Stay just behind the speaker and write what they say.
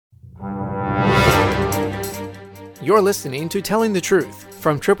You're listening to Telling the Truth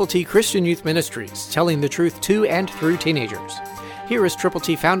from Triple T Christian Youth Ministries, telling the truth to and through teenagers. Here is Triple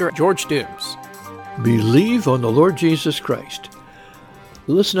T founder George Dooms. Believe on the Lord Jesus Christ.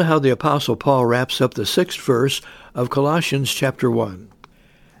 Listen to how the Apostle Paul wraps up the 6th verse of Colossians chapter 1.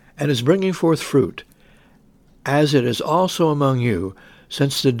 And is bringing forth fruit, as it is also among you,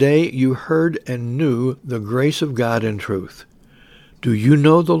 since the day you heard and knew the grace of God in truth. Do you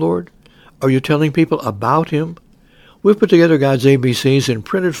know the Lord? Are you telling people about Him? We've put together God's ABCs in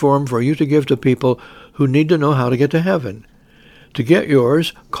printed form for you to give to people who need to know how to get to heaven. To get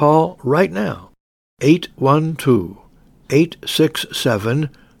yours, call right now,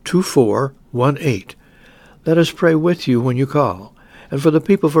 812-867-2418. Let us pray with you when you call, and for the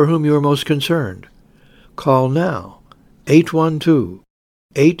people for whom you are most concerned. Call now,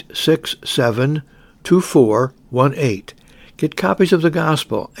 812-867-2418. Get copies of the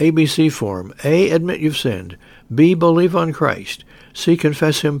Gospel, ABC form. A, admit you've sinned. B, believe on Christ. C,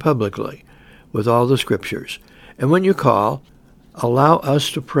 confess Him publicly with all the Scriptures. And when you call, allow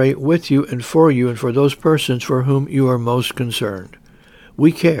us to pray with you and for those persons for whom you are most concerned.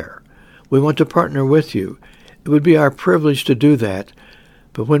 We care. We want to partner with you. It would be our privilege to do that.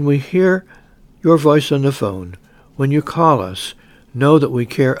 But when we hear your voice on the phone, when you call us, know that we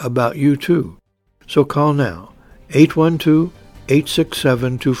care about you too. So call now.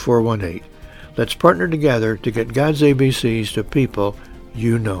 812-867-2418. Let's partner together to get God's ABCs to people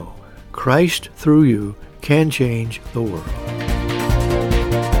you know. Christ, through you, can change the world.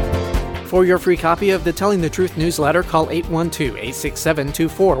 For your free copy of the Telling the Truth newsletter, call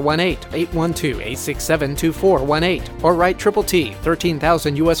 812-867-2418, 812-867-2418, or write Triple T,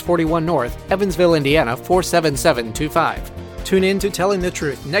 13,000 U.S. 41 North, Evansville, Indiana, 47725. Tune in to Telling the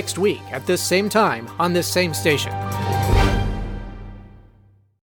Truth next week at this same time on this same station.